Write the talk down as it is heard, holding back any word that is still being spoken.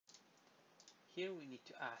here we need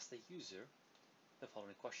to ask the user the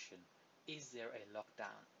following question: is there a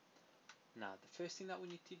lockdown? Now, the first thing that we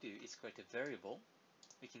need to do is create a variable.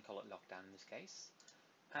 We can call it lockdown in this case,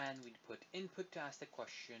 and we put input to ask the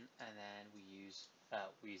question, and then we use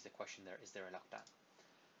the question there: is there a lockdown?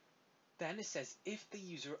 Then it says if the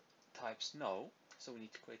user types no, so we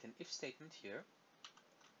need to create an if statement here.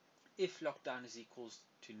 If lockdown is equals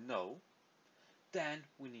to no, then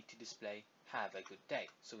we need to display have a good day.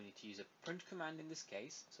 So we need to use a print command in this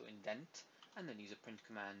case, so indent, and then use a print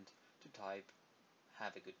command to type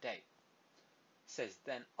have a good day. It says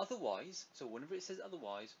then otherwise, so whenever it says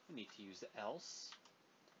otherwise, we need to use the else.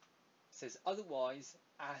 It says otherwise,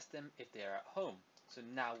 ask them if they are at home. So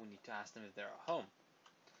now we need to ask them if they're at home.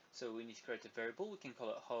 So we need to create a variable, we can call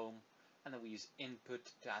it home, and then we use input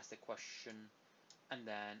to ask the question, and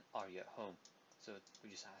then are you at home? So we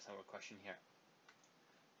just ask our question here.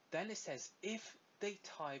 Then it says if they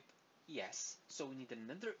type yes, so we need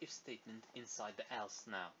another if statement inside the else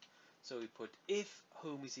now. So we put if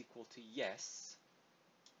home is equal to yes,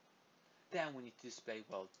 then we need to display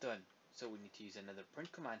well done. So we need to use another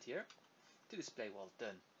print command here to display well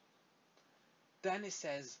done. Then it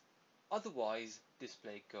says otherwise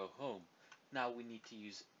display go home. Now we need to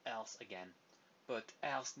use else again, but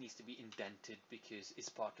else needs to be indented because it's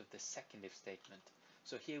part of the second if statement.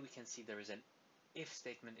 So here we can see there is an if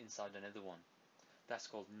statement inside another one. That's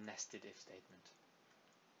called nested if statement.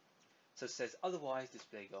 So it says otherwise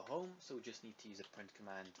display go home, so we just need to use a print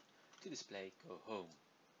command to display go home.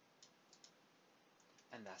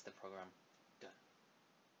 And that's the program.